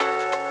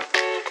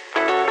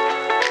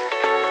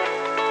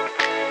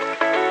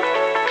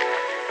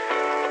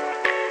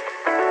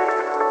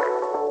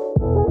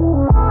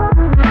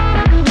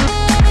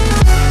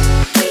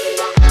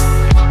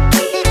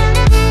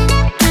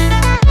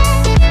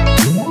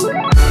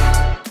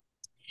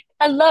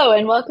Hello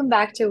and welcome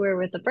back to We're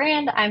with the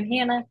Brand. I'm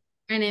Hannah,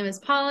 My name is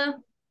Paula.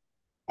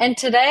 and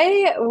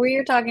today we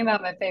are talking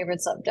about my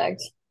favorite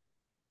subject.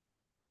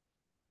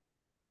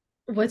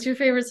 What's your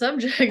favorite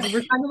subject?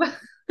 We're talking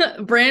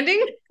about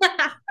branding?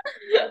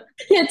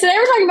 Yeah, today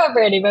we're talking about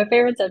branding, my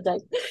favorite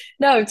subject.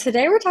 No,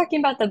 today we're talking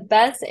about the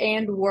best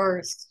and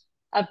worst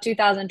of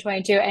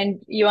 2022.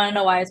 And you want to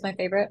know why it's my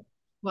favorite?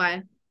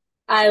 Why?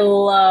 I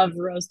love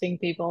roasting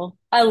people.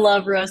 I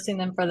love roasting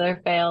them for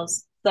their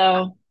fails.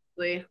 So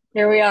Absolutely.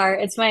 here we are.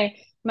 It's my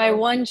Oh,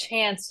 one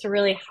chance to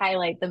really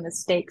highlight the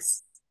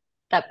mistakes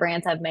that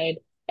brands have made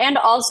and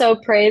also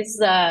praise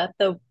the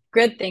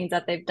good things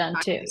that they've done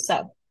too. exactly.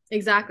 So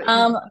Exactly. Because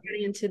Um, we're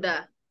getting into the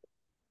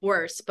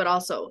worst, but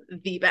also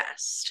the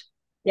best.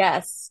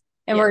 yes.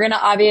 And Yeah, we're of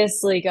gonna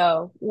obviously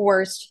go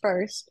worst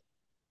first,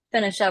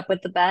 finish up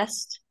with the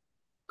best,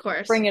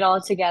 course. bring it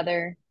all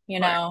together,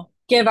 Of course.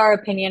 give our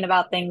opinion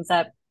about things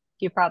that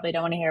you probably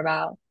don't want to hear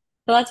about.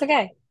 So that's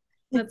okay.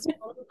 That's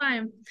all the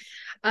time.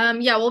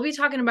 Yeah, we'll be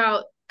talking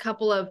about a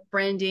couple of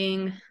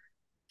branding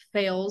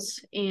fails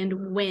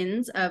and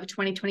wins of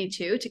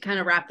 2022 to kind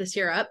of wrap this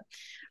year up.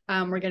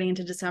 We're getting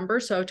into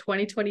December, so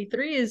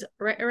 2023 is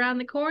right around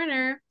the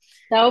corner.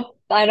 Nope,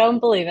 I don't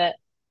believe it.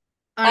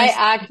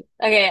 Honestly,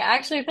 Okay,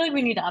 actually I feel like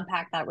we need to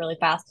unpack that really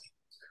fast.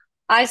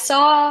 I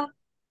saw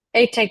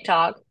a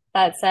TikTok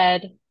that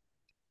said,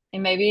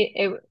 and maybe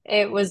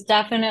it was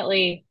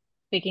definitely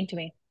speaking to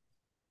me.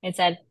 It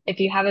said, if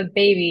you have a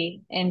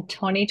baby in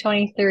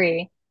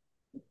 2023,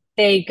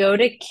 they go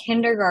to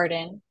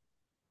kindergarten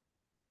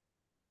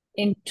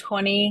in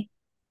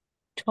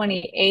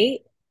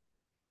 2028.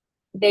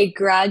 They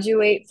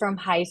graduate from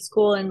high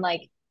school in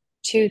like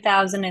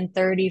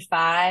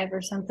 2035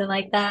 or something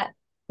like that.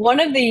 One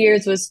of the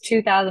years was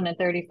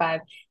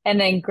 2035, and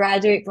then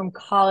graduate from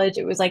college,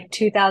 it was like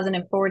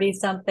 2040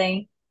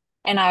 something.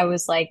 And I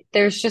was like,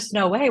 there's just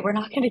no way we're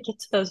not going to get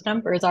to those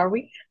numbers, are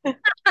we?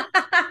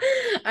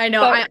 I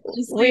know. But I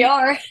we honestly,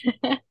 are.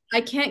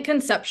 I can't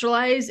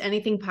conceptualize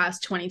anything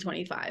past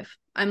 2025.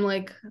 I'm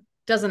like,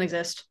 doesn't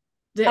exist.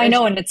 I It's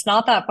know, and it's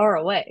not that far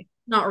away.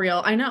 not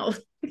real. I know.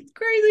 It's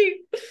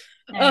crazy.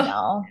 I Oh,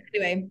 know.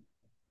 anyway.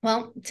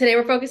 Well, today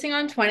we're focusing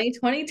on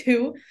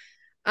 2022.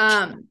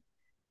 Um,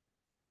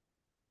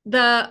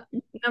 the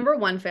number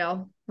one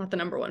fail, not the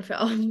number one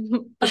fail,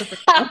 but the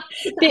first fail.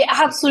 The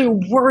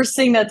absolute worst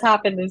thing that's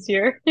happened this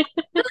year.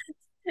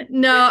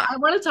 No, I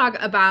want to talk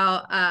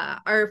about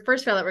our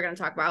first fail that we're going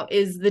to talk about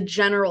is the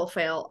general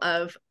fail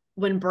of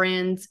when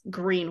brands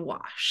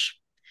greenwash.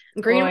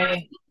 Greenwash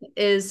Boy.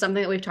 is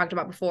something that we've talked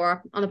about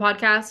before on the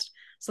podcast,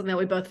 something that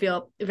we both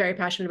feel very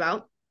passionate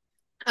about.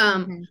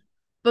 Um, Hmm.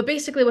 but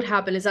basically, what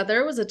happened is that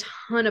there was a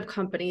ton of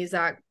companies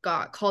that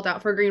got called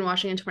out for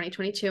greenwashing in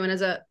 2022. And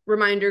as a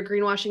reminder,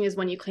 greenwashing is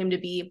when you claim to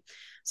be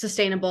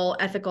sustainable,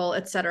 ethical,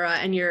 etc.,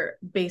 and you're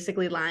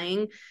basically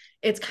lying.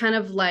 It's kind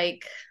of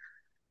like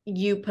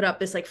you put up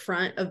this like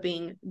front of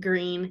being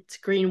green. It's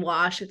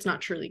greenwash. It's not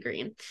truly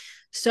green.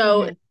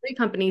 So Hmm. three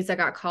companies that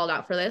got called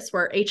out for this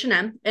were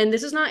H&M, and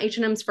this is not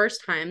H&M's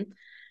first time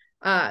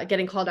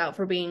getting called out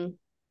for being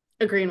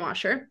a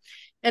greenwasher.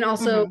 And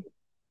also, Hmm.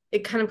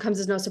 it kind of comes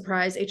as no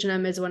surprise.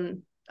 H&M is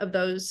one of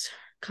those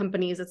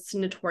companies that's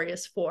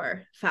notorious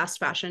for fast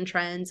fashion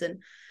trends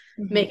and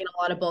Hmm. making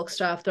a lot of bulk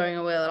stuff, throwing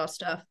away a lot of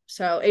stuff.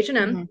 So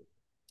H&M,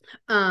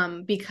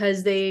 Hmm.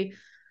 because they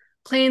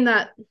claim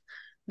that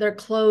their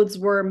clothes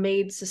were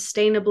made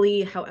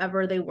sustainably,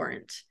 however, they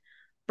weren't.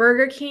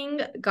 Burger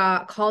King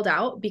got called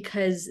out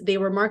because they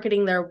were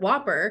marketing their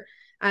Whopper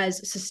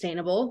as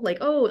sustainable, like,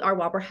 oh, our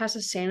Whopper has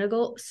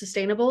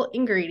sustainable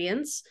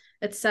ingredients,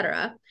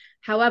 etc.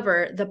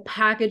 However, the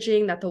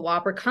packaging that the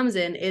Whopper comes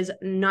in is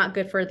not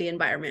good for the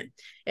environment.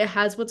 It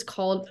has what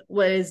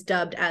is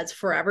dubbed as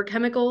forever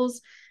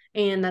chemicals,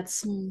 and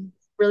that's Hmm.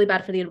 really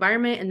bad for the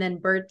environment. And then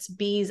Burt's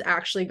Bees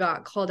actually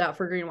got called out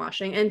for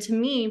greenwashing. And to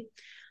me,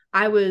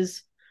 I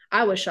was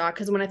I was shocked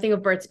because when I think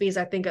of Burt's Bees,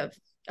 I think of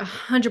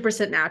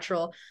 100%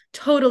 natural.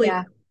 Totally,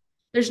 Yeah.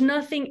 there's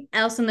nothing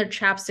else in their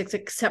chapsticks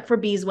except for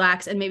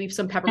beeswax and maybe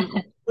some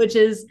peppermint, which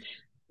is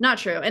not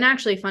true. And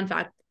actually, fun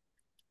fact: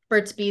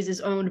 Burt's Bees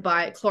is owned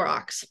by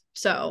Clorox.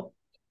 So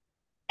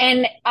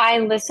And I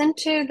listened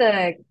to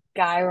the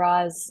Guy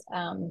Raz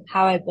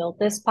How I Built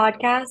This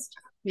podcast,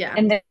 yeah,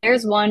 and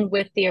there's one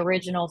with the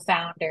original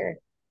founder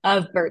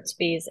of Burt's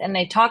Bees, and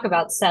they talk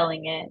about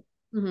selling it.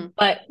 mm-hmm.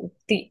 But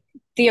the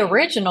the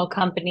original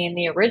company and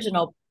the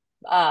original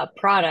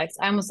products,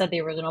 I almost said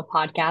the original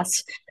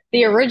podcast,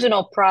 the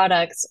original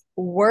products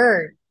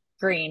were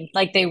green,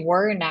 like they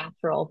were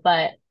natural,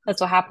 but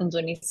that's what happens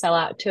when you sell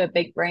out to a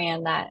big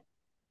brand that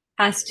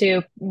has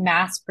to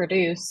mass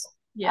produce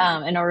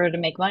Yeah, in order to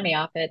make money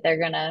off it. They're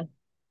gonna,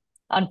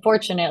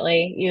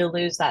 unfortunately, you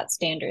lose that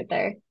standard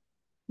there.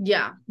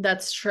 yeah,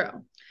 that's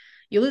true.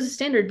 You lose a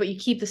standard, but you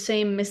keep the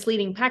same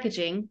misleading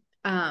packaging.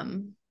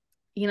 Um,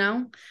 you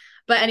know.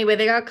 But anyway,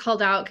 they got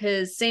called out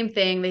because same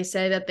thing. They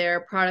say that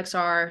their products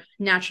are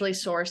naturally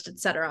sourced,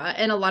 etc.,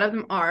 and a lot of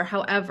them are.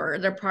 However,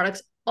 their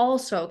products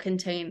also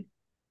contain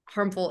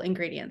harmful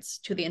ingredients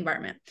to the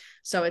environment.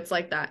 So it's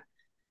like that.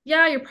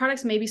 yeah, your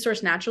products may be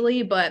sourced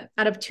naturally, but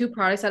out of 2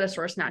 products that are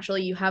sourced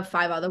naturally, you have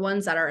 5 other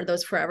ones that are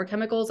those forever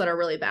chemicals that are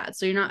really bad.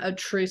 So you're not a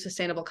true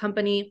sustainable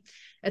company,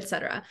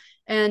 etc.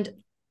 And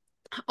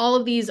all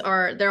of these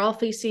they're all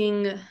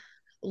facing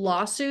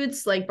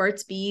lawsuits. Like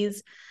Burt's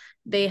Bees,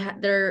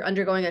 they're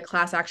undergoing a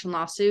class action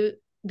lawsuit.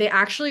 They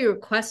actually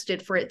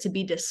requested for it to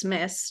be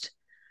dismissed,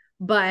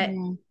 but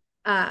Mm.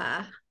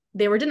 uh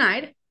they were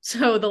denied.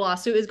 So the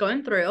lawsuit is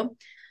going through.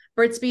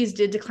 Burt's Bees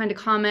did decline to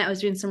comment. I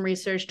was doing some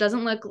research.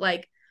 Doesn't look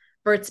like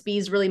Burt's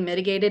Bees really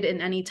mitigated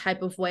in any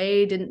type of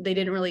way. They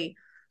didn't really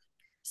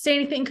say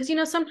anything,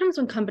 because sometimes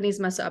when companies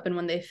mess up and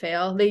when they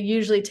fail, they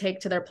usually take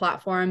to their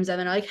platforms and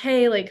they're like,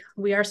 hey, like,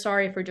 we are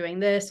sorry for doing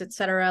this,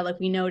 etc. Like,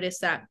 we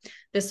noticed that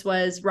this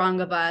was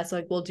wrong of us,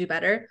 like, we'll do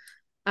better.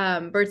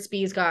 Burt's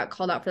Bees got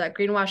called out for that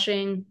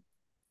greenwashing.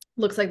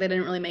 Looks like they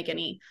didn't really make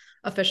any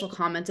official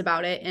comments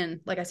about it,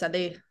 and like I said,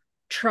 they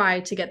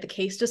tried to get the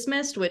case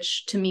dismissed,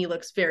 which to me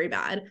looks very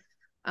bad.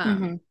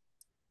 Mm-hmm.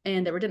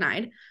 And they were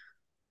denied.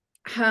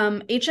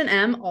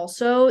 H&M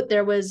also,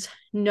 there was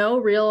no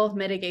real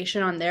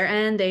mitigation on their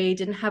end. They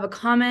didn't have a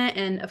comment,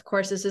 and of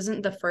course this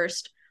isn't the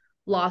first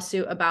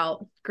lawsuit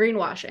about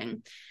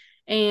greenwashing.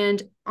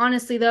 And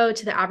honestly though,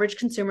 to the average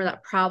consumer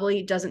that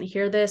probably doesn't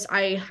hear this,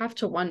 I have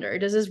to wonder,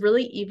 does this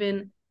really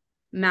even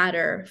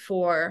matter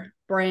for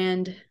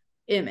brand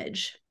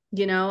image?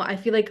 I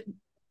feel like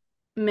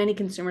many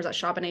consumers that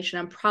shop in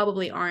H&M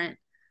probably aren't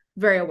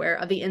very aware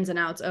of the ins and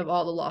outs of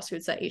all the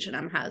lawsuits that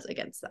H&M has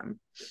against them.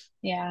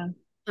 Yeah.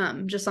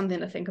 Just something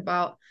to think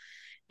about.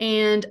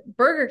 And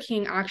Burger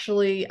King,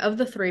 actually, of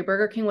the 3,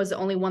 Burger King was the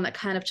only one that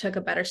kind of took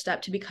a better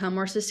step to become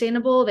more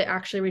sustainable. They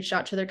actually reached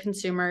out to their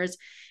consumers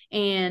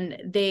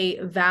and they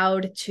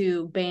vowed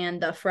to ban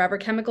the forever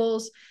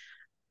chemicals.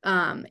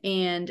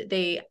 And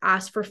they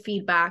asked for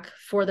feedback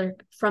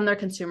from their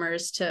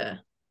consumers to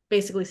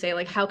basically say,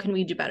 like, how can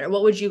we do better?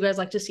 What would you guys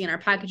like to see in our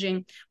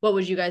packaging? What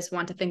would you guys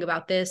want to think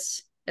about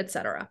this,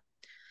 etc.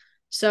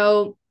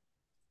 So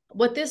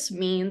what this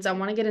means, I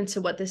want to get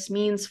into what this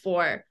means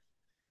for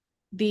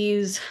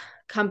these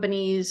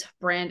companies'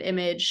 brand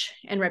image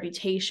and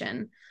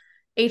reputation.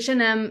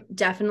 H&M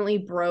definitely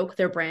broke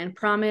their brand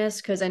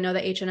promise, because I know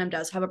that H&M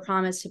does have a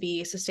promise to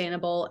be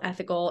sustainable,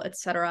 ethical,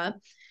 etc.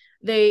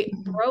 They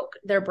Mm-hmm. broke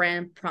their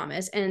brand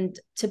promise, and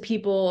to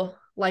people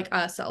like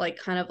us that like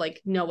kind of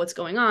like know what's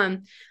going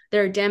on,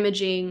 they're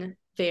damaging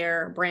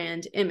their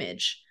brand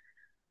image.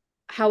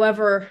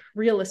 However,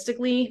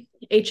 realistically,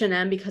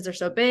 H&M, because they're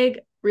so big,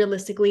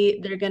 realistically,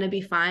 they're going to be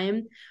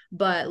fine.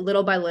 But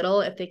little by little,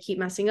 if they keep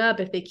messing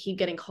up, if they keep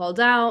getting called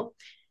out,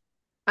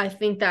 I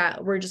think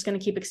that we're just going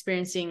to keep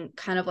experiencing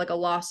kind of like a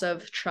loss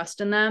of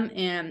trust in them.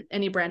 And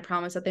any brand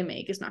promise that they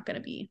make is not going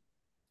to be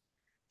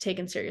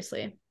taken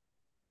seriously.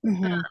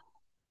 Mm-hmm.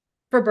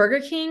 For Burger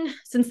King,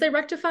 since they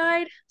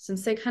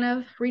kind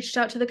of reached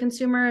out to the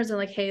consumers and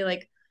like, hey,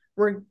 like,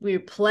 we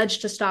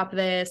pledged to stop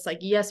this. Like,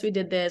 yes, we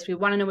did this. We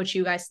want to know what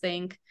you guys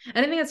think.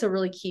 And I think that's a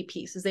really key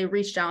piece, is they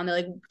reached out and they're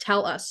like,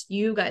 tell us,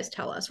 you guys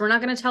tell us. We're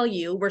not going to tell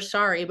you. We're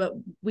sorry, but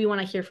we want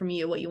to hear from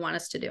you what you want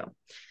us to do.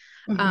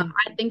 Mm-hmm.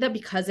 I think that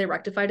because they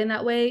rectified in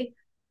that way,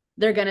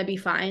 they're going to be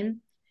fine.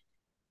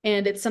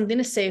 And it's something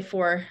to say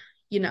for,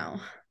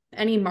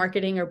 any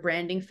marketing or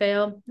branding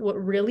fail.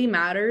 What really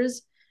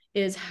matters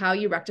is how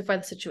you rectify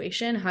the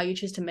situation, how you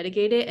choose to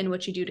mitigate it, and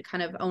what you do to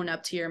kind of own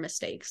up to your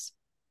mistakes.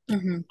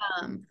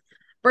 Mm-hmm.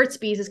 Burt's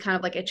Bees is kind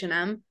of like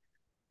H&M.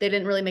 They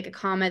didn't really make a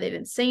comment. They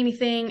didn't say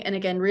anything. And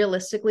again,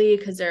 realistically,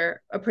 because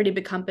they're a pretty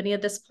big company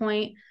at this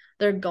point,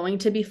 they're going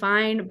to be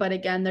fine. But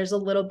again, there's a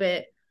little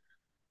bit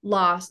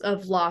loss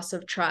of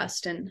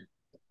trust and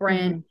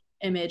brand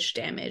Mm-hmm. image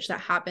damage that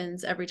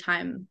happens every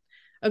time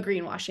a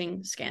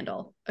greenwashing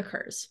scandal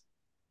occurs.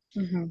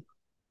 Mm-hmm.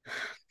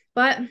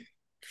 But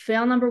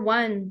fail number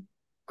 1,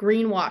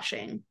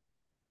 greenwashing.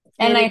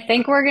 And And I it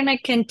think we're going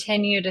to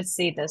continue to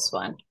see this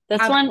one. This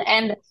one, absolutely,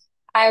 and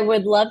I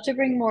would love to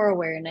bring more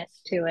awareness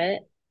to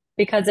it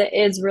because it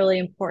is really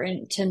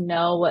important to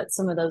know what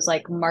some of those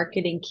like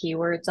marketing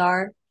keywords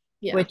are,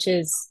 yeah, which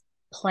is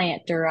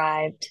plant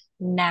derived,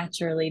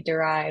 naturally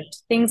derived,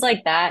 things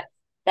like that,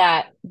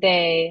 that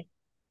they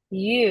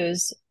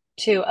use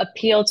to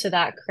appeal to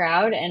that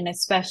crowd and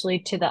especially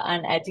to the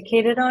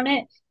uneducated on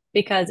it.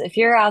 Because if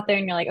you're out there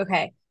and you're like,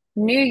 okay,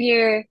 new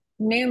year,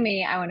 new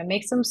me, I want to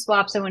make some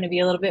swaps. I want to be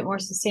a little bit more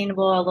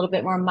sustainable, a little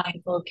bit more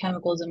mindful of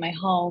chemicals in my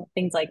home,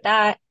 things like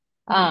that.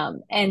 mm-hmm.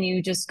 And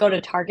you just go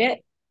to Target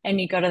and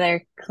you go to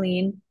their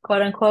clean,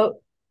 quote unquote,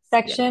 Yeah,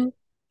 section.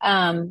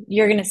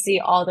 You're going to see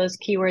all those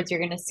keywords. You're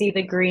going to see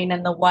the green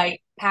and the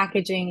white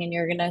packaging, and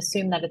you're going to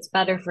assume that it's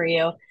better for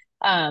you.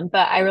 But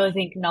I really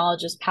think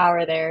knowledge is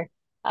power there,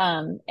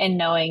 and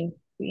knowing,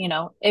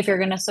 if you're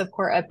going to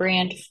support a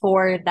brand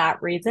for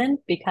that reason,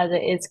 because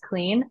it is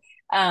clean,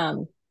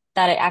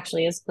 that it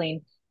actually is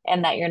clean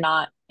and that you're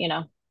not,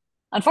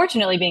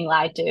 unfortunately being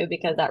lied to,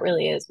 because that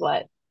really is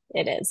what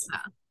it is.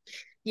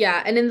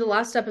 yeah. And in the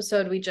last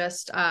episode,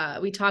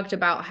 we talked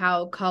about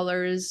how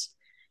colors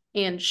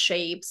and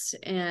shapes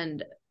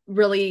and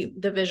really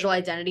the visual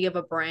identity of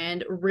a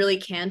brand really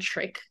can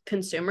trick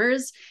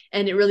consumers,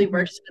 and it really Mhm.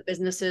 works to the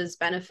business's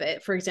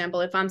benefit. For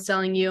example, if I'm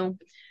selling you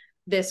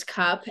this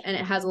cup and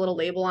it has a little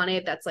label on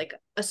it that's like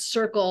a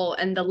circle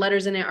and the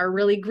letters in it are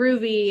really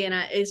groovy and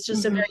it's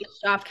just a Mhm. very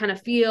soft kind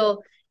of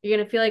feel, you're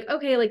going to feel like,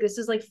 okay, like this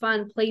is like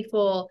fun,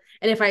 playful.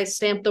 And if I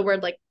stamp the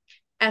word like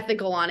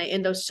ethical on it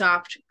in those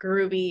soft,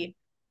 groovy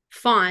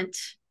font,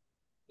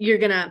 you're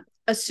going to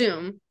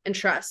assume and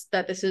trust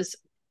that this is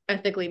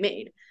ethically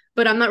made.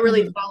 But I'm not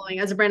really Mhm. following,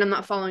 as a brand, I'm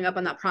not following up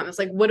on that promise.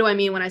 Like, what do I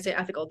mean when I say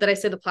ethical? Did I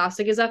say the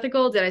plastic is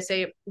ethical? Did I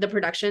say the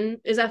production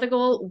is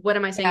ethical? What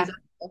am I saying Yeah. is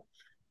ethical?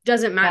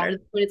 Doesn't Yeah. matter.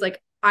 When it's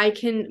like I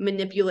can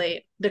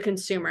manipulate the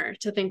consumer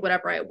to think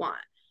whatever I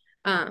want.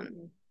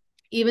 Um,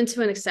 Even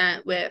to an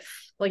extent with,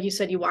 like you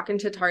said, you walk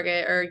into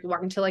Target or you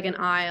walk into like an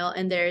aisle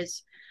and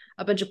there's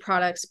a bunch of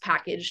products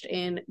packaged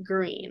in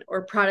green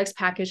or products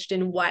packaged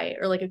in white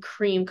or like a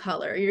cream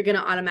color. You're going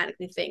to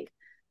automatically think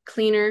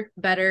cleaner,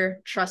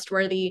 better,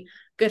 trustworthy,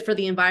 good for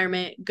the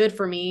environment, good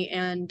for me.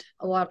 And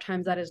a lot of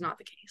times that is not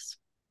the case.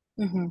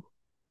 Mhm.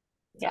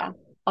 Yeah. So,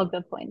 All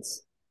good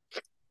points.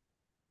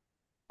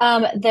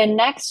 The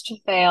next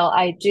fail,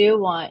 I do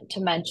want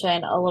to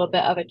mention a little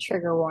bit of a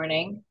trigger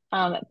warning,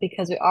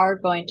 because we are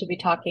going to be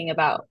talking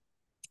about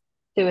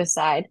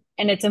suicide.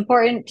 And it's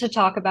important to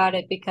talk about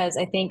it because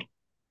I think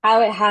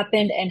how it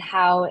happened and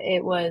how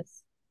it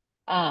was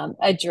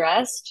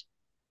addressed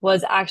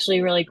was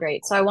actually really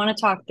great. So I want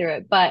to talk through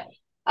it. But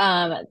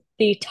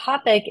the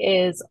topic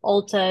is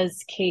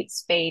Ulta's Kate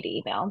Spade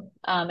email.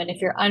 And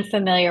if you're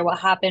unfamiliar, what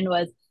happened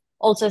was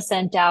Ulta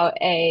sent out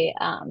a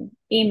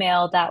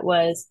email that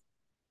was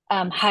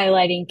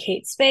highlighting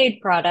Kate Spade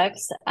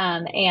products,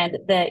 and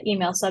the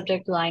email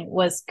subject line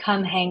was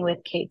 "Come hang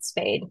with Kate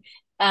Spade."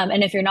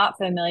 And if you're not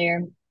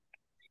familiar,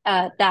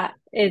 that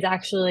is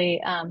actually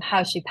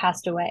how she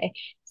passed away.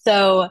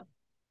 So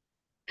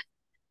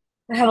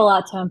I have a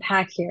lot to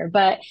unpack here,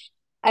 but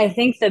I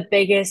think the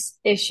biggest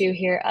issue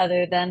here,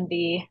 other than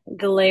the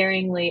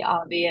glaringly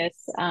obvious,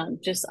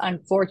 just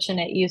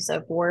unfortunate use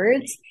of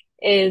words,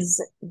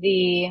 is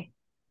the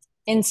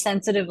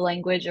insensitive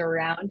language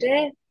around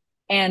it.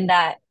 And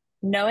that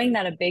knowing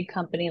that a big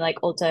company like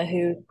Ulta,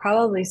 who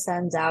probably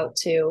sends out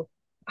to,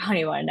 I don't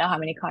even want to know how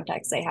many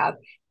contacts they have,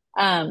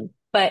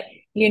 but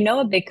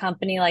a big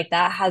company like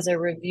that has a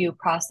review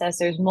process.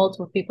 There's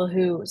multiple people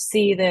who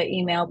see the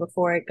email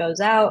before it goes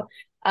out.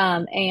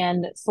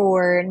 And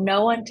for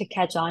no one to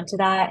catch on to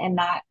that, and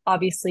that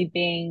obviously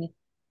being,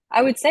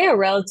 I would say, a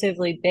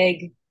relatively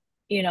big,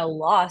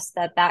 loss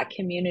that that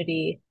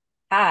community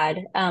had,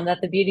 that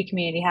the beauty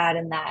community had,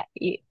 and that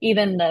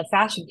even the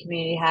fashion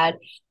community had,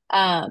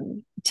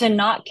 to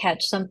not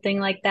catch something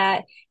like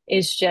that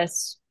is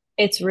just,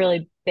 it's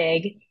really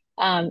big,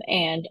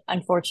 and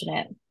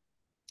unfortunate.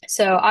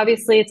 So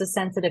obviously it's a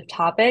sensitive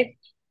topic.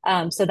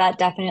 So that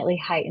definitely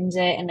heightens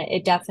it, and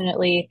it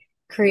definitely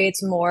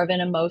creates more of an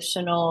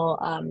emotional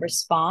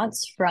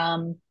response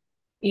from,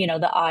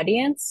 the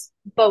audience.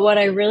 But what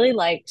I really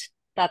liked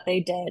that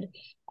they did,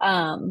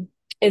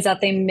 is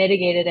that they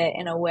mitigated it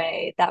in a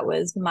way that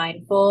was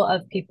mindful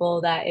of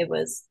people that it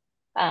was,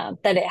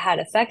 that it had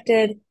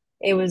affected.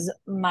 It was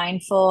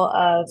mindful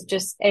of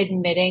just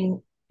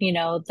admitting,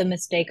 the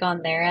mistake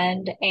on their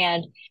end.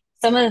 And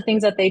some of the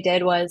things that they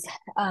did was,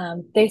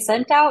 they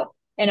sent out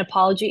an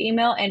apology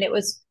email, and it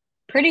was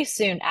pretty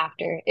soon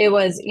after. It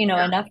was,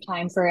 yeah. enough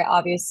time for it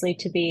obviously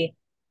to be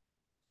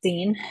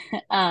seen.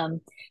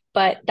 Um,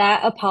 but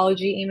that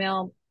apology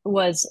email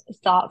was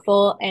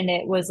thoughtful, and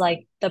it was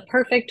like the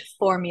perfect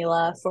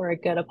formula for a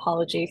good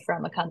apology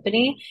from a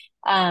company.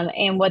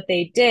 And what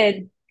they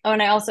did, oh,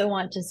 and I also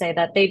want to say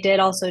that they did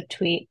also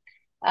tweet,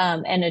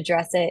 and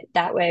address it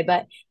that way.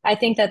 But I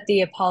think that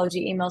the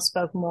apology email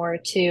spoke more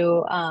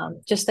to,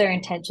 just their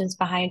intentions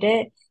behind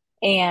it,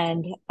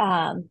 and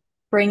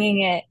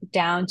bringing it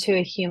down to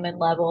a human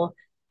level,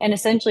 and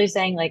essentially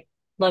saying, like,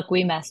 look,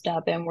 we messed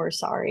up and we're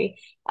sorry.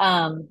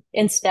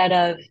 Instead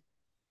of,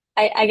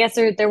 I guess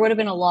there would have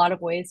been a lot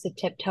of ways to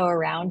tiptoe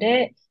around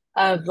it,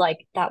 of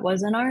like, that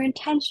wasn't our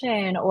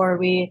intention, or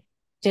we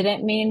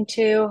didn't mean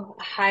to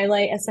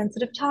highlight a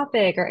sensitive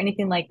topic or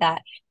anything like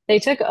that. They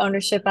took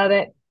ownership of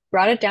it,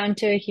 brought it down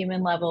to a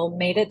human level,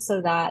 made it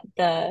so that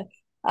the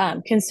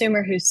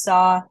consumer who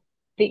saw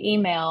the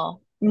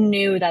email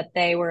knew that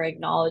they were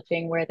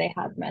acknowledging where they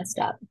had messed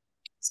up.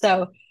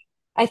 So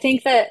I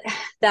think that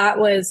that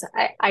was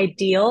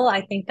ideal.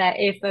 I think that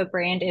if a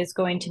brand is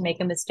going to make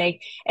a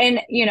mistake,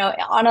 and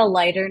on a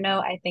lighter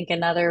note, I think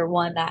another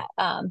one that,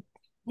 I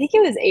think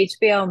it was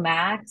HBO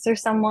Max or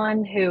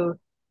someone who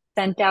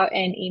sent out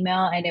an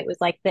email, and it was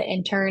like the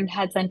intern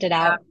had sent it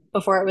Yeah. out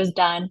before it was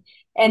done,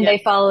 and Yeah. they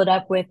followed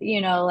up with,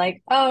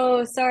 like,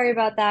 oh, sorry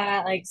about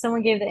that, like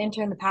someone gave the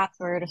intern the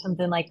password or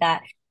something like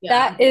that.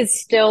 Yeah. That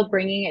is still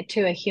bringing it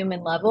to a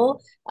human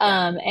level,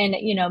 Yeah. and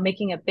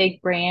making a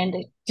big brand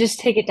just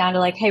take it down to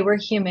like, hey, we're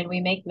human, we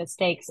make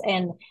mistakes.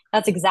 And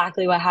that's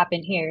exactly what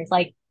happened here.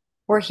 Like,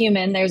 we're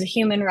human, there's a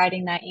human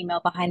writing that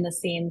email behind the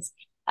scenes,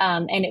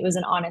 and it was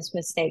an honest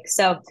mistake.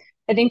 So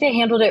I think they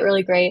handled it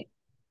really great.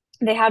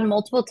 they had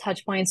multiple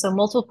touch points, so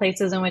multiple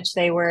places in which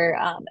they were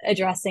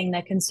addressing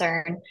the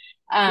concern.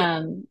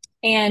 Yeah.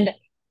 And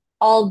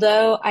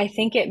although I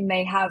think it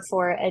may have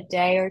for a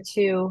day or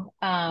two,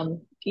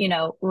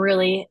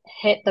 really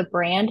hit the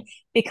brand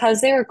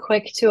because they were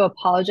quick to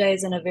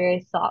apologize in a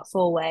very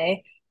thoughtful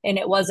way. And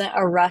it wasn't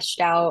a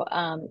rushed out,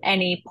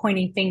 any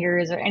pointing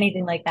fingers or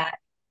anything like that.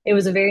 It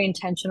was a very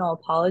intentional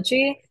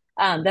apology,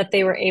 that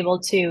they were able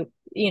to,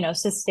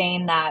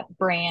 sustain that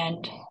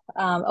brand,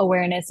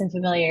 awareness and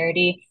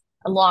familiarity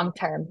long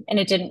term. And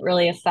it didn't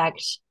really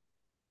affect,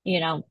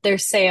 their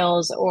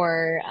sales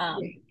or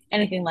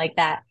anything like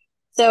that.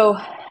 So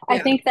I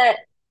Yeah. think that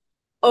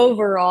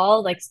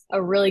overall, like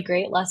a really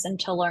great lesson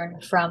to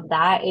learn from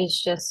that is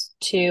just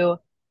to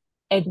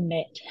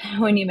admit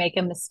when you make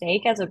a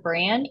mistake as a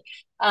brand,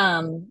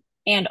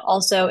 and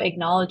also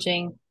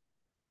acknowledging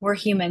we're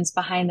humans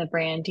behind the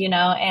brand,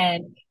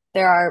 and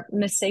there are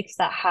mistakes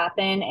that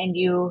happen, and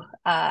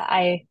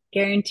I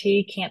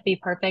guarantee can't be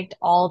perfect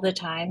all the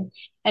time.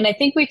 And I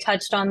think we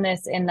touched on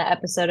this in the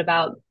episode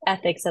about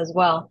ethics as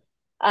well.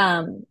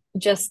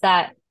 Just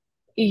that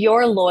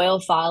your loyal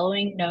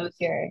following knows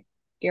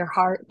your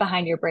heart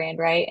behind your brand,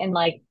 right? And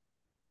like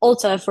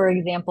Ulta, for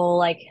example,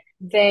 like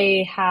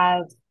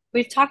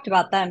we've talked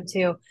about them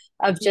too,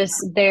 of Yeah.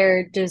 just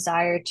their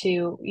desire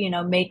to,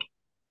 make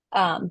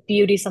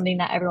beauty something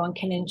that everyone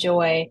can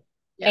enjoy.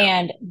 Yeah.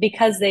 And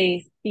because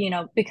they made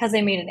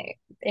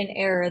an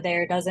error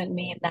there doesn't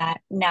mean that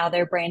now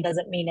their brand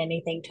doesn't mean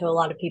anything to a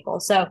lot of people.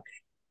 So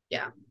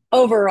Yeah.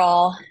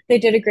 overall, they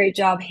did a great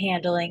job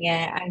handling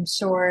it. I'm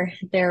sure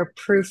their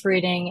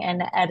proofreading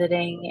and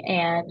editing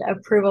and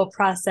approval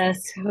process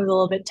was a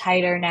little bit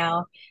tighter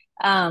now.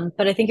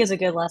 But I think it's a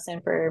good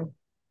lesson for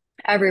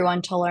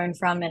everyone to learn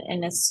from it,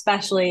 and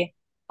especially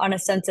on a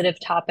sensitive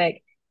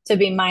topic, to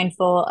be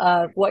mindful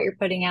of what you're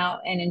putting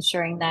out and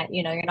ensuring that,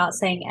 you're not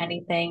saying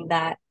anything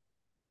that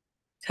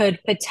could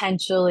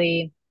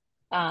potentially,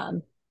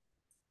 um,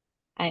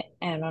 I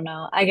don't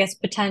know, I guess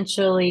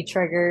potentially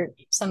trigger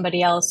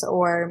somebody else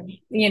or,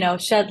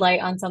 shed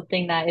light on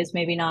something that is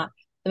maybe not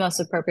the most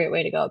appropriate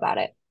way to go about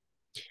it.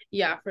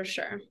 Yeah, for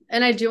sure.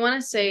 And I do want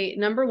to say,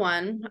 number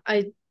one,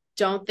 I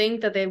don't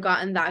think that they've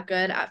gotten that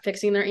good at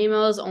fixing their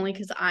emails only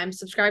because I'm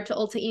subscribed to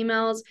Ulta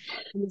emails.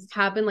 And this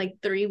happened like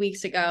 3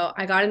 weeks ago.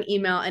 I got an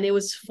email and it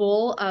was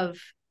full of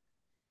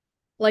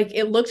like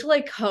it looked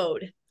like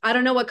code. I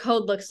don't know what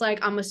code looks like.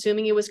 I'm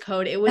assuming it was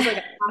code. It was like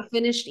a half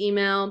finished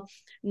email,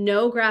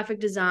 no graphic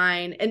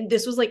design. And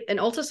this was like, and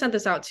Ulta sent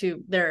this out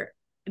to their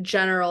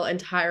general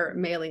entire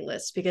mailing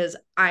list because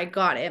I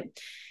got it.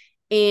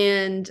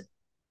 And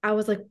I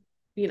was like,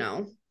 you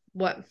know,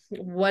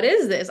 what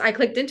is this? I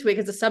clicked into it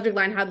because the subject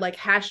line had like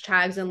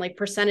hashtags and like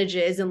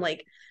percentages and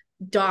like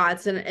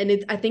dots and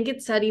it I think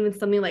it said even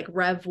something like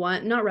Rev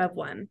one, not Rev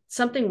one,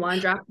 something one,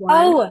 draft one.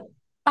 Oh,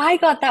 I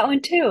got that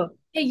one too.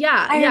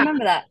 Yeah, I yeah,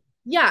 remember that.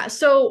 yeah.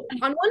 So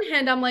on one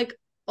hand, I'm like,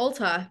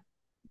 Ulta,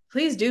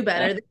 please do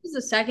better. This is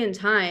the second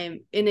time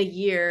in a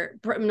year,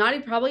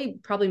 not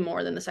probably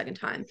more than the second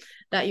time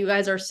that you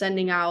guys are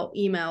sending out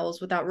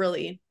emails without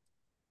really,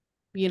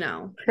 you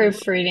know,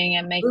 Proofreading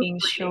and making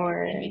proofreading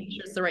sure. and making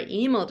sure it's the right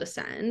email to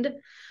send.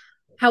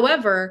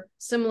 However,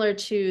 similar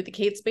to the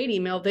Kate Spade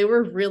email, they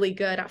were really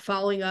good at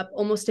following up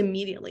almost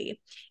immediately.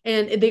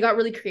 And they got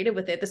really creative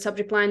with it. The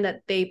subject line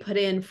that they put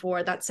in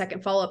for that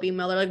second follow up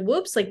email, they're like,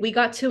 whoops, like we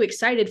got too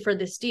excited for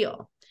this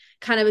deal.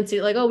 Kind of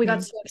into like, oh, we got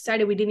Mhm. so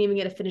excited, we didn't even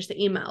get to finish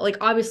the email. Like,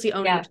 obviously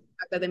owning Yeah, the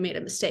fact that they made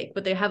a mistake,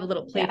 but they have a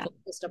little yeah, playful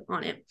twist up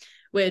on it,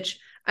 which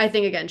I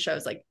think again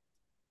shows like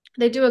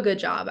they do a good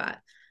job at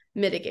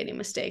mitigating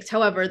mistakes.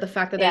 However, the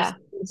fact that there's yeah.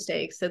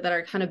 mistakes that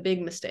are kind of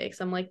big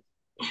mistakes, I'm like,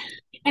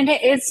 And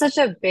it is such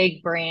a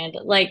big brand.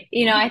 Like,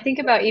 I think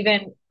about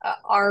even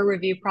our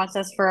review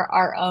process for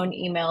our own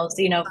emails,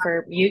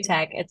 for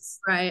UTech.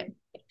 right.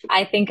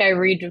 I think I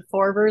read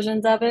four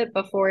versions of it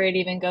before it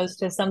even goes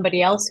to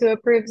somebody else who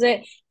approves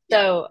it. Yeah.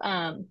 So,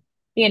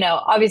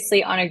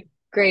 obviously on a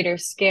greater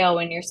scale,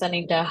 when you're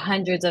sending to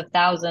hundreds of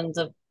thousands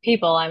of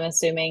people, I'm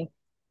assuming,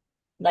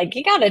 like,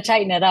 you got to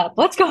tighten it up.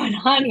 What's going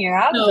on here?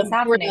 How is this No, for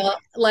happening? real.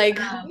 Like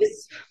Um,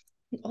 who's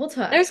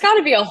Ulta? there's got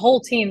to be a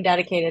whole team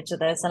dedicated to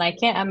this, and I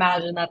can't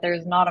imagine that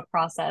there's not a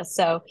process.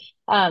 So,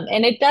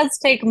 and it does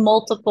take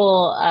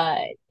multiple,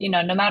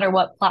 no matter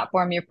what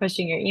platform you're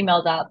pushing your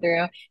emails out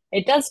through,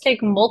 it does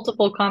take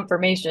multiple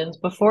confirmations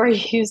before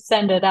you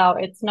send it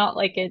out. It's not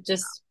like it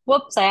just,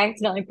 whoops, I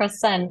accidentally pressed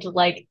send.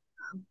 Like,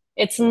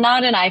 it's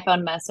not an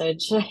iPhone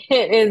message.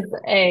 It is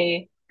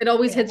It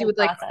always a hits you whole with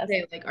like, process.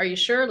 okay, like, are you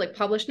sure? Like,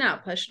 publish now,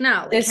 push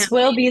now. Like, This can't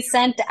will wait. be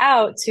sent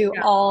out to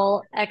Yeah,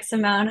 all X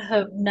amount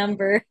of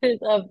numbers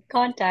of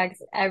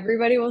contacts.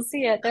 Everybody will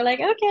see it. They're like,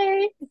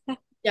 okay.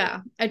 yeah.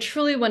 I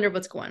truly wonder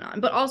what's going on.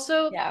 But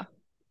also Yeah.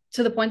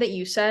 to the point that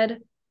you said,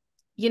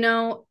 you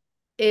know,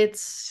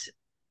 it's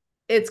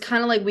it's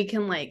kind of like we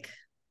can like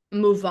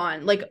move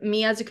on. Like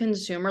me as a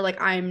consumer,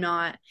 like I'm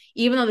not,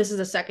 even though this is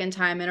the second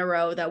time in a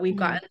row that we've Mhm.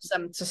 gotten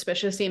some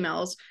suspicious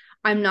emails,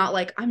 I'm not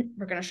like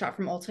we're gonna shop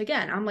from Ulta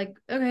again. I'm like,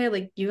 okay,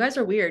 like you guys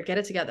are weird, get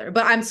it together.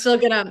 But I'm still I'm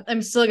gonna go.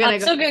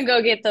 still gonna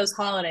go get those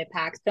holiday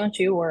packs. Don't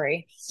you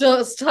worry.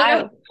 Still gonna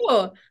I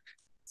go.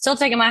 still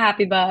taking my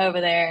happy butt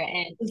over there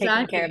and taking care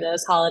of Exactly.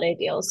 those holiday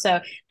deals. So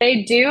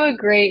they do a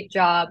great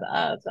job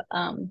of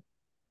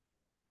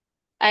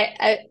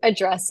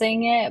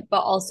addressing it, but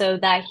also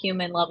that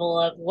human level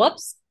of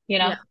whoops, you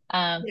know.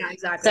 Yeah. Yeah,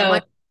 exactly. I'm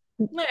like,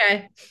 So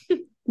okay.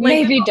 Like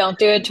maybe don't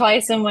do it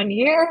twice in one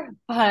year,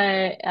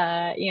 but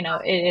you know,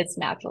 it's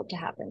natural to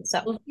happen.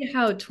 So we'll see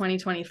how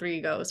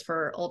 2023 goes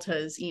for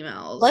Ulta's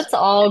emails. let's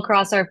all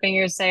cross our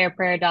fingers, say a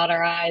prayer, dot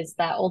our eyes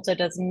that Ulta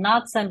does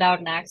not send out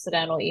an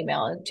accidental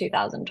email in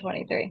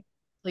 2023.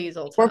 Please,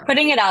 We're Ulta.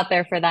 putting it out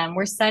there for them.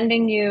 We're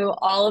sending you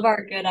all of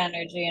our good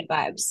energy and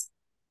vibes.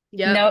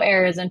 Yep, No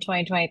errors in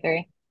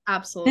 2023.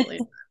 absolutely.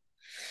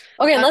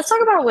 Okay, Uh, let's talk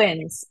about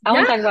wins. I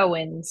want yeah, to talk about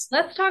wins.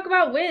 let's talk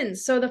about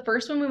wins. So the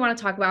first one we want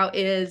to talk about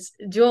is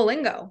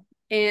Duolingo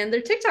and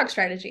their TikTok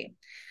strategy.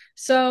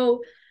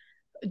 So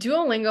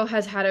Duolingo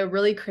has had a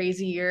really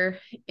crazy year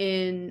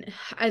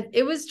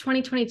it was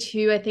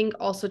 2022, I think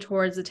also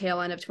towards the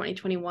tail end of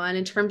 2021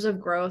 in terms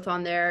of growth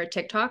on their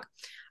TikTok.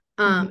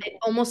 Mhm. It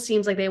almost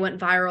seems like they went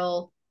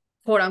viral,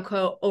 quote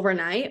unquote,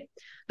 overnight.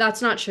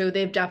 That's not true.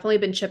 They've definitely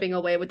been chipping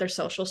away with their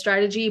social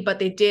strategy, but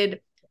they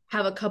did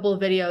have a couple of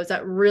videos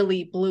that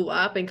really blew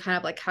up and kind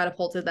of like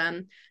catapulted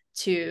them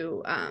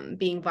to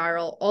being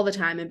viral all the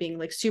time and being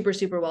like super,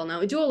 super well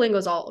known. Duolingo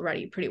is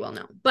already pretty well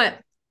known. But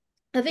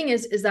the thing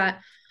is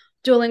that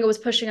Duolingo was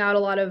pushing out a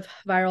lot of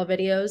viral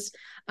videos.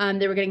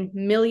 They were getting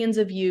millions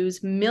of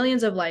views,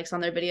 millions of likes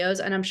on their videos.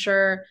 And I'm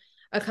sure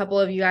a couple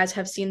of you guys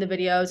have seen the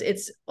videos.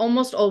 It's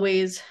almost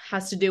always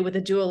has to do with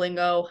the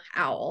Duolingo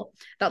owl,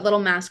 that little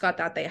mascot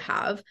that they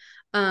have.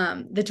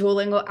 The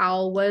Duolingo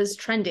owl was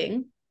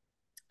trending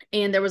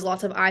and there was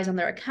lots of eyes on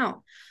their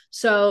account.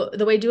 So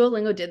the way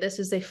Duolingo did this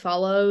is they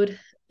followed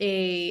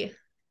a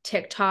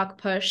TikTok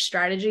push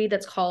strategy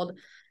that's called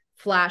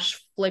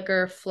Flash,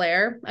 Flicker,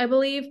 Flare, I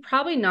believe.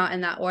 Probably not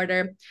in that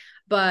order,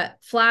 but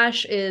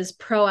Flash is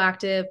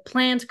proactive,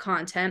 planned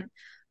content.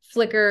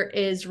 Flicker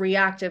is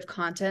reactive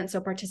content, so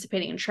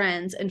participating in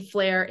trends, and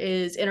Flare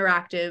is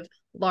interactive,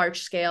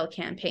 large scale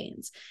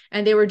campaigns.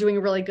 And they were doing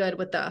really good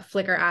with the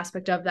Flicker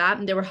aspect of that.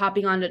 And they were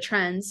hopping onto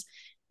trends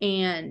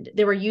and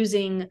they were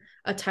using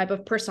a type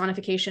of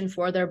personification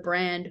for their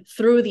brand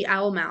through the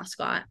owl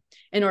mascot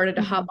in order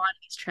to hop Mhm. on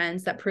these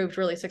trends that proved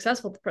really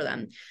successful for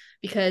them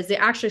because they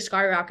actually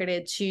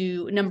skyrocketed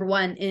to number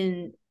one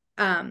in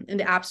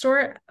the app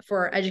store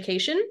for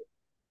education.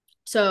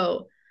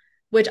 So,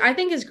 which I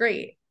think is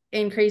great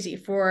and crazy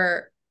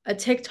for a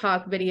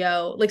TikTok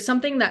video, like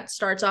something that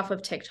starts off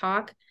of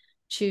TikTok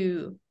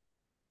to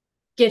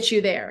get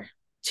you there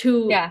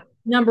to Yeah.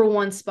 number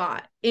one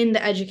spot in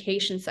the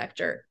education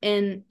sector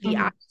in the Mhm.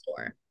 app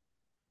store.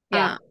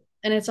 Yeah.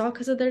 And it's all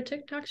because of their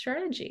TikTok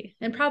strategy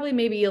and probably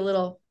maybe a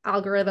little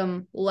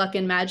algorithm luck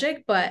and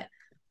magic, but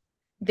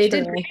they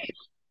did Truly.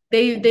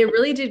 great. They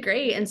really did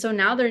great. And so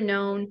now they're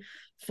known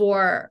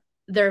for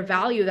their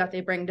value that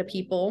they bring to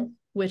people,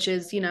 which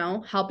is, you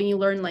know, helping you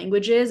learn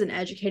languages and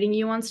educating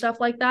you on stuff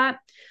like that,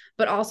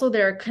 but also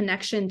their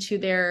connection to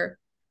their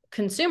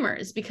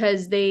consumers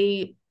because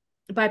they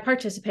by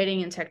participating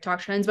in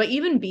TikTok trends, by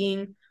even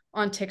being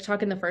on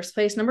TikTok in the first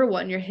place, number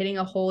one, you're hitting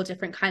a whole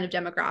different kind of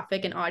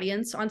demographic and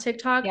audience on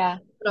TikTok, Yeah.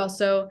 but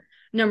also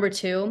number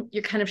two,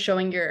 you're kind of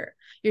showing your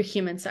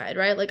human side,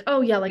 right? Like,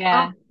 oh yeah, like I'll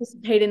Yeah.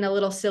 participate in a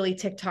little silly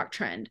TikTok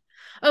trend.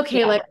 Okay,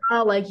 Yeah. like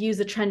I'll like use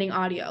a trending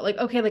audio. Like,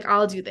 okay, like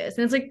I'll do this.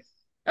 And it's like,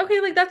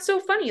 okay, like that's so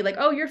funny. Like,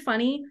 oh, you're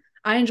funny.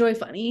 I enjoy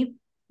funny.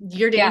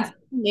 You're Yeah. dancing.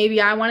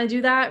 Maybe I want to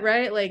do that,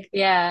 right? Like,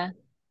 Yeah.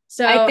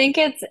 I so think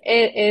it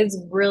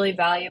is really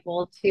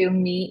valuable to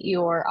meet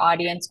your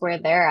audience where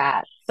they're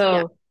at. yeah,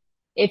 So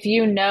if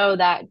you know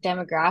that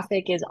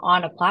demographic is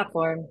on a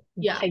platform,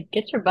 yeah. like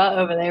get your butt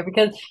over there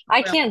because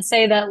I Well, can't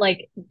say that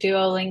like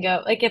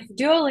Duolingo, like if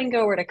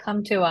Duolingo were to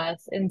come to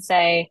us and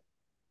say,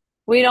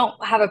 we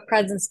don't have a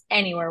presence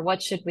anywhere,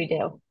 what should we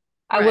do?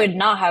 I right. would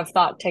not have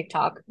thought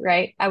TikTok,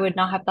 right? I would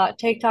not have thought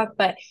TikTok,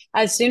 but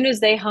as soon as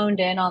they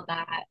honed in on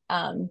that,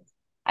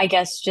 I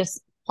guess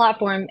just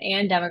platform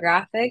and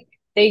demographic,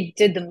 they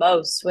did the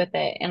most with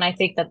it. And I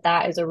think that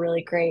that is a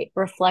really great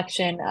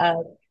reflection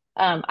of,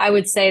 I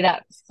would say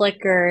that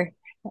Flickr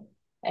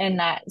and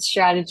that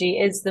strategy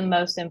is the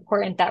most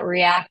important, that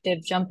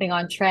reactive jumping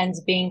on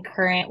trends, being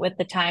current with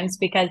the times,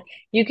 because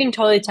you can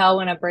totally tell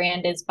when a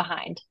brand is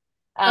behind.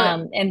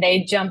 Okay. And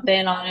they jump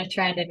in on a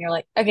trend and you're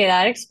like, okay,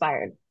 that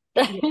expired.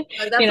 Yeah. Like, You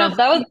that's know, not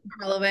that was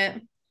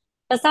relevant.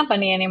 that's not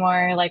funny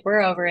anymore. Like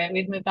we're over it.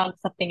 We've moved on to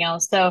something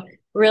else. So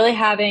really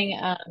having,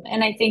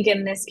 and I think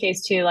in this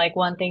case too, like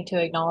one thing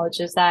to acknowledge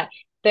is that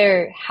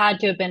there had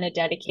to have been a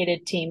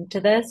dedicated team to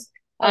this.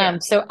 Oh yeah.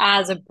 So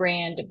as a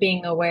brand,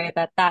 being aware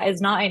that that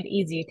is not an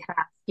easy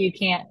task. You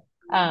can't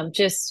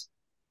just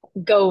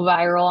go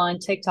viral on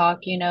TikTok.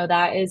 You know,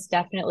 that is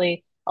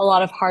definitely a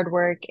lot of hard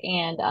work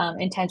and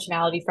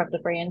intentionality from the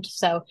brand.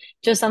 So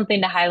just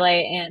something to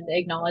highlight and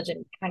acknowledge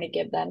and kind of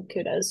give them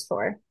kudos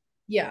for.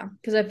 Yeah,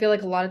 because I feel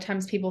like a lot of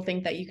times people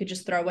think that you could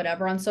just throw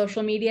whatever on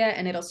social media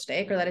and it'll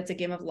stick, or that it's a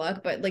game of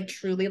luck. But like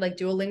truly, like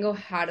Duolingo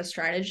had a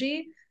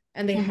strategy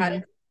and they had Hmm.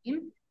 a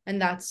team,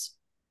 and that's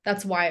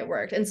why it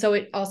worked. And so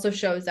it also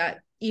shows that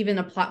even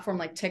a platform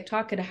like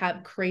TikTok could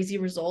have crazy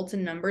results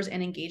and numbers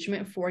and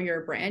engagement for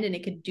your brand, and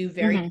it could do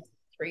very Hmm. good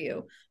for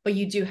you. But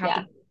you do have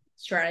Yeah. to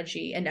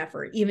strategy and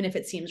effort, even if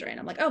it seems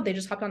random. Like, oh, they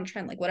just hopped on a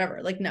trend, like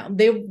whatever. Like, no,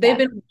 they've Yeah.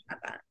 been at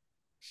that.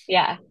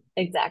 Yeah,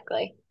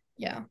 exactly.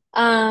 Yeah.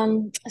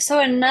 So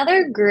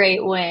another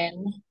great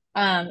win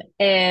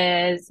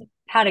is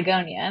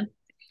Patagonia.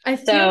 I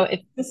feel So like if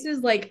this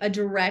is like a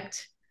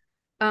direct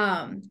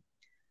um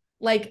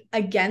like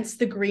against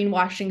the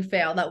greenwashing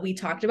fail that we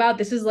talked about.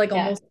 This is like yeah,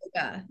 almost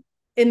like a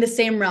in the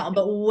same realm,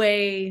 but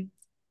way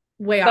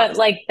but opposite.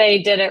 like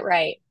they did it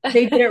right.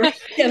 They did it right.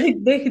 Yeah,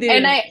 they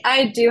And did.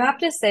 I do have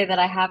to say that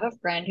I have a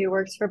friend who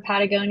works for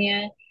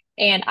Patagonia,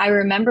 and I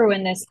remember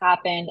when this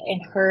happened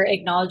and her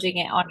acknowledging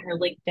it on her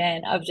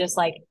LinkedIn of just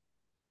like,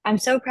 I'm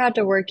so proud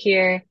to work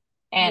here.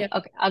 And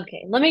Yeah.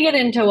 okay, let me get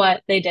into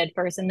what they did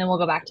first, and then we'll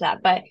go back to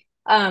that. But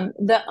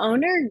the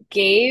owner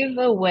gave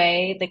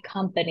away the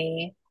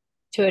company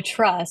to a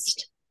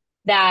trust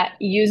that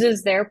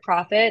uses their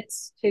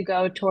profits to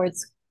go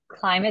towards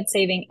climate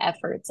saving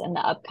efforts in the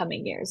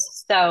upcoming years.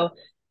 So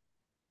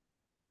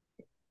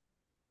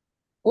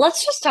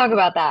let's just talk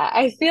about that.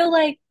 I feel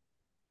like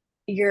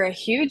you're a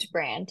huge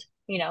brand.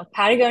 You know,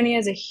 Patagonia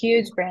is a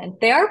huge brand.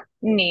 They are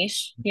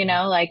niche, you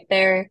know, like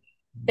they're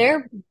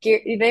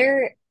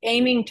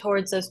aiming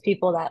towards those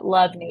people that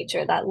love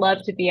nature, that love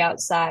to be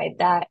outside,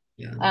 that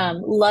Yeah.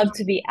 love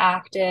to be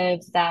active,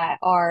 that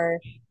are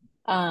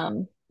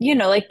you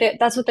know, like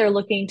that's what they're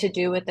looking to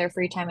do with their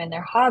free time and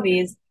their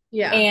hobbies.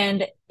 Yeah.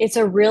 And it's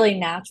a really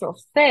natural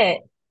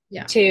fit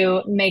Yeah.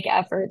 to make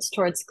efforts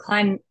towards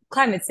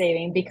climate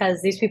saving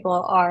because these people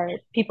are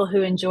people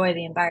who enjoy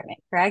the environment,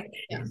 correct?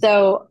 Yeah.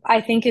 So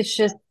I think it's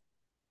just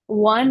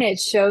one, it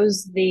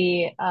shows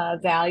the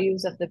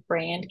values of the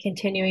brand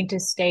continuing to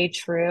stay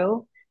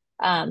true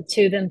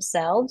to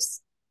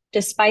themselves,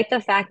 despite the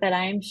fact that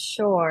I'm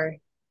sure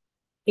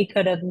he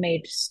could have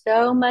made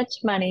so much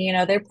money. You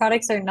know, their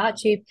products are not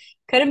cheap.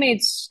 Could have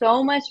made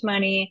so much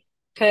money,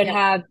 could Yeah.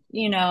 have,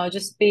 you know,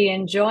 just be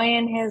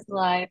enjoying his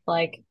life.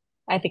 Like,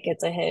 I think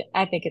it's a hit.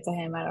 I think it's a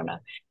him. I don't know.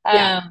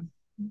 Yeah.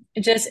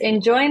 Just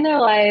enjoying their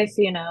life,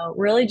 you know,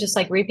 really just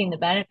like reaping the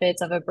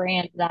benefits of a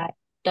brand that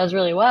does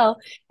really well,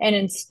 and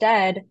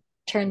instead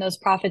turn those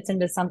profits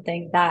into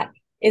something that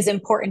is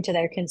important to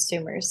their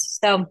consumers.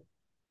 So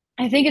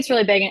I think it's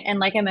really big. And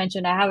like I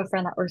mentioned, I have a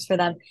friend that works for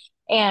them.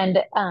 And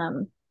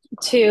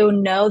to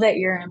know that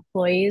your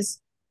employees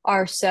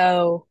are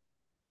so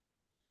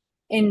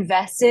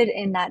invested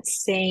in that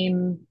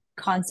same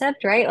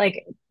concept, right?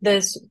 Like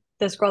this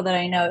girl that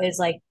I know is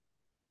like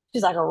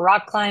she's like a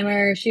rock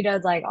climber. She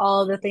does like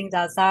all the things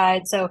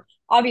outside. So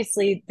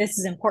obviously this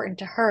is important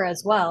to her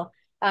as well.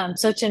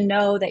 So to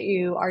know that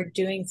you are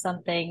doing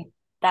something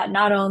that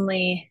not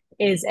only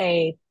is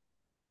a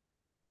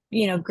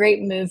you know,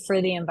 great move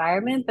for the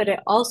environment, but it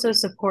also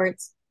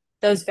supports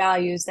those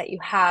values that you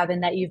have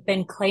and that you've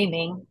been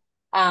claiming,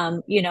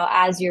 you know,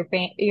 as your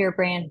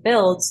brand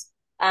builds,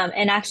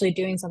 and actually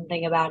doing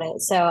something about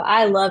it. So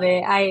I love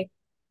it. I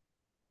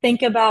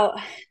think about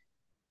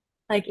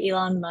like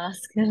Elon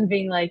Musk and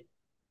being like,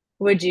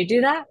 would you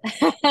do that?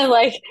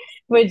 Like,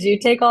 would you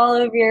take all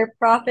of your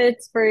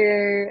profits for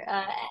your,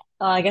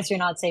 well, I guess you're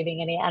not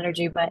saving any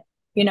energy, but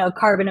you know,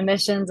 carbon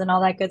emissions and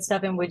all that good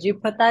stuff. And would you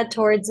put that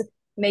towards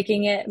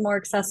making it more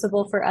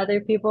accessible for other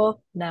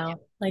people?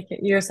 No, like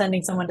you're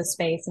sending someone to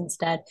space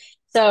instead.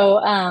 So,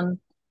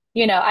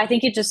 you know, I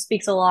think it just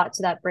speaks a lot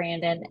to that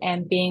brand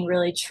and being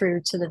really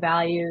true to the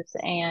values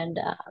and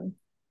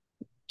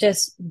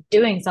just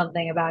doing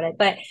something about it.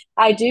 But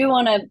I do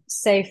want to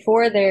say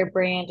for their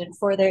brand and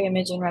for their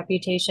image and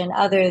reputation,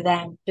 other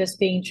than just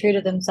being true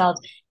to themselves,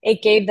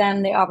 it gave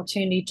them the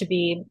opportunity to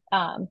be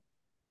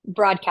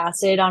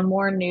broadcasted on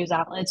more news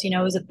outlets. You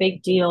know, it was a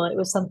big deal. It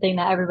was something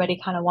that everybody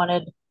kind of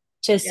wanted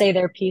to Yeah. say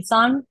their piece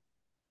on.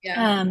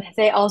 Yeah.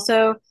 They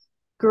also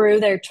grew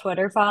their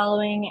Twitter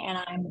following, and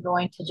I'm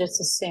going to just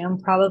assume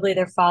probably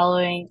their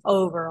following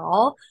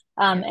overall,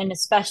 Yeah. and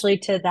especially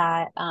to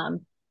that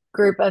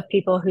group of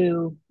people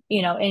who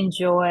you know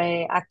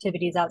enjoy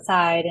activities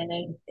outside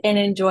and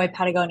enjoy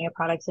Patagonia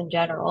products in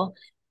general.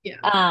 Yeah.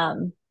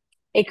 Um,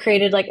 it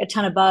created like a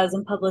ton of buzz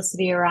and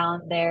publicity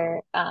around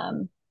their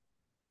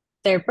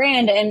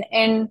brand, and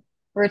in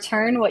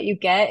return, what you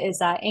get is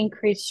that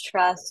increased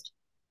trust.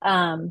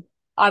 Um,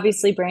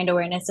 Obviously brand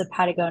awareness of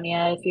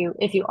Patagonia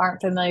if you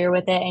aren't familiar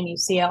with it and you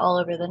see it all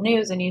over the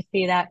news and you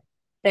see that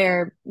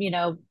their, you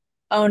know,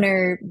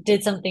 owner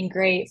did something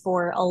great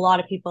for a lot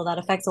of people that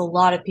affects a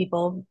lot of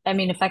people. I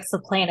mean, affects the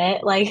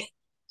planet. Like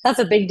that's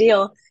a big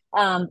deal.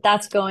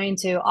 That's going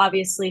to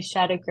obviously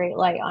shed a great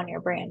light on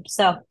your brand.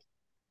 So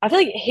I feel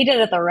like he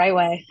did it the right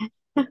way.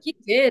 He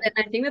did. And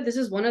I think that this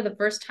is one of the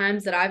first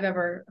times that I've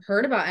ever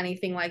heard about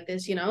anything like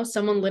this, you know,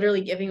 someone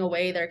literally giving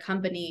away their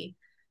company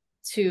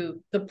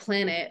to the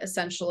planet,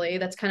 essentially.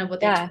 That's kind of what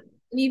they Yeah.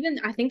 Even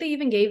I think they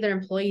even gave their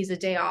employees a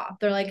day off.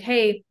 They're like,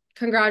 hey,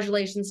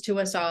 congratulations to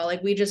us all.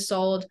 Like we just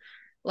sold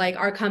like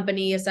our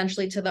company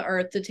essentially to the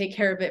earth to take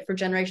care of it for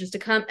generations to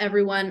come.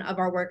 Every one of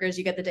our workers,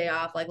 you get the day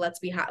off. Like let's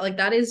be like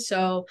that is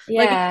so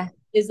like it Yeah.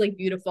 is like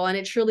beautiful, and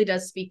it truly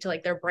does speak to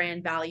like their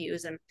brand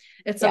values, and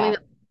it's something Yeah.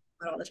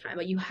 that all the time.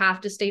 But you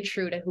have to stay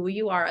true to who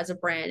you are as a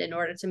brand in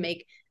order to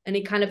make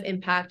any kind of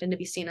impact and to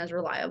be seen as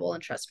reliable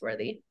and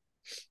trustworthy.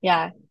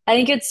 Yeah. I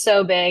think it's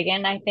so big.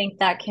 And I think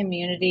that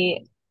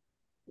community,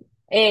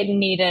 it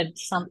needed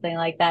something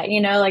like that,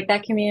 like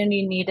that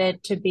community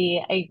needed to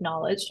be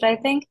acknowledged, I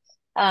think.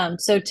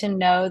 So to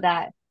know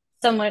that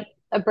someone,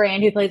 a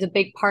brand who plays a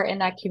big part in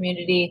that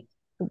community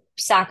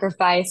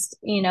sacrificed,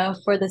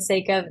 for the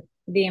sake of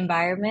the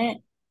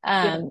environment,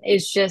 Yeah.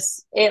 is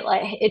just it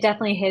like it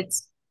definitely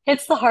hits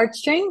the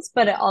heartstrings,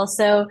 but it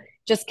also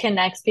just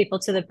connects people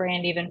to the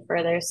brand even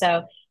further.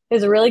 So it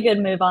was a really good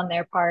move on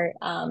their part.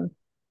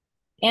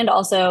 And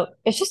also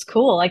it's just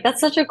cool. Like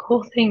that's such a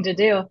cool thing to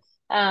do.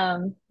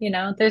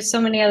 There's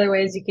so many other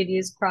ways you could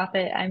use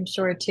profit, I'm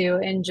sure, to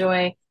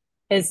enjoy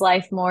his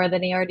life more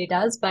than he already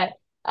does, but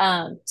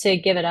to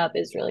give it up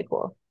is really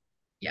cool.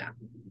 Yeah.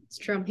 It's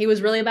true. He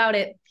was really about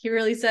it. He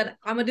really said,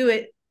 I'm gonna do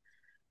it.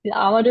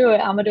 I'm gonna do it.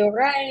 I'm gonna do it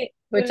right,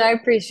 which Yeah. I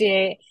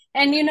appreciate.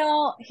 And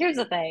here's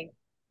the thing.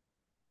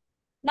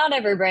 Not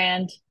every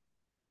brand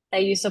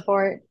that you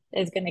support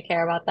is going to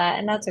care about that,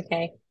 and that's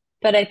okay.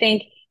 But I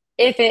think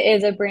if it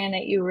is a brand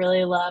that you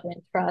really love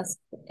and trust,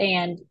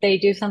 and they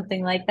do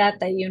something like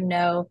that that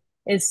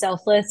is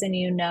selfless and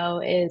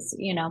is,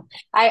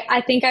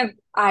 I think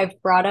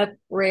I've brought up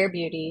Rare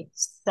Beauty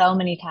so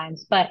many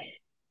times, but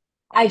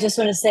I just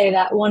want to say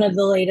that one of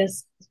the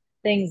latest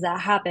things that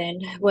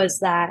happened was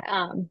that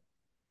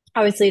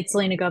obviously it's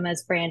Selena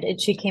Gomez brand, and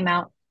she came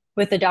out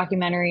with a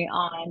documentary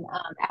on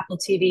Apple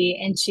TV,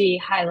 and she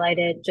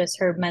highlighted just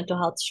her mental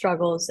health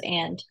struggles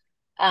and,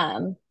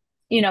 um,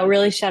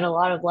 really shed a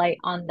lot of light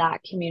on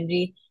that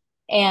community.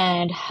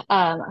 And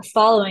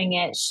following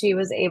it, she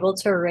was able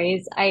to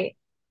raise, I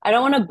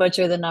don't want to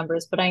butcher the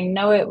numbers, but I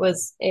know it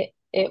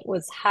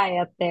was high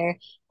up there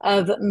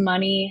of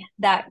money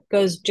that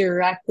goes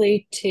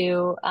directly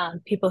to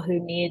people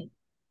who need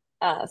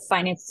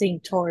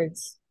financing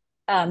towards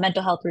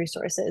mental health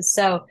resources.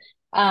 So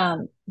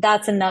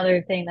that's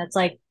another thing that's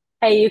like,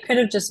 hey, you could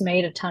have just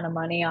made a ton of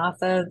money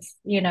off of,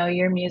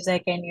 your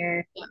music and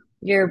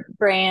your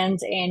brand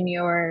and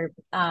your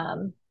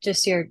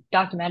just your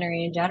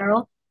documentary in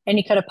general, and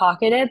you could have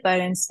pocketed, but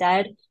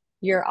instead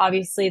you're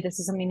obviously this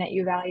is something that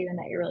you value and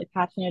that you're really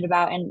passionate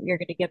about, and you're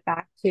going to give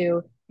back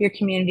to your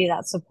community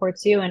that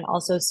supports you and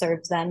also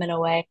serves them in a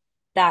way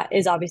that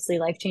is obviously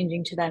life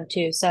changing to them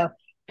too. So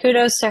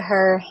kudos to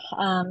her.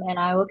 And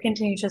I will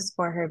continue to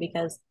support her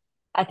because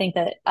I think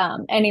that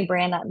any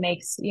brand that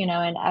makes,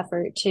 an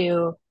effort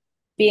to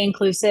be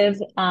inclusive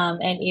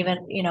and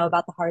even,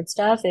 about the hard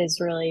stuff is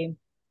really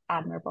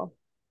admirable.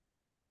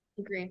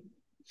 Agree.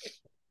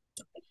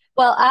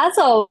 Well, as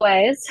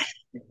always,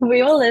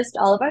 we will list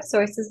all of our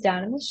sources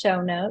down in the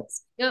show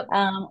notes. Yep.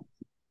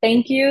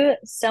 Thank you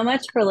so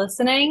much for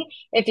listening.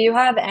 If you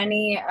have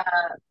any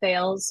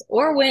fails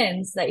or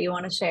wins that you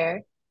want to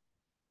share,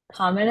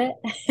 comment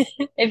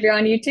it. If you're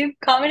on YouTube,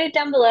 comment it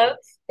down below.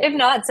 If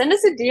not, send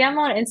us a DM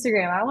on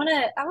Instagram. I want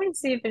to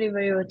see if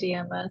anybody will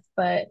DM us,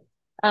 but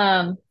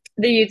the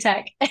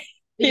UTech The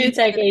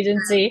UTech YouTube.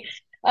 agency,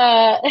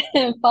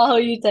 follow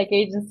UTech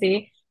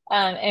agency,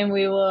 and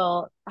we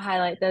will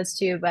highlight those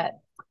too. But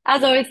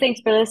as always,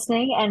 thanks for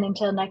listening, and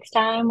until next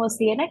time, we'll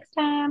see you next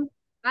time.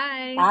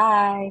 Bye.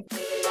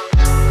 Bye.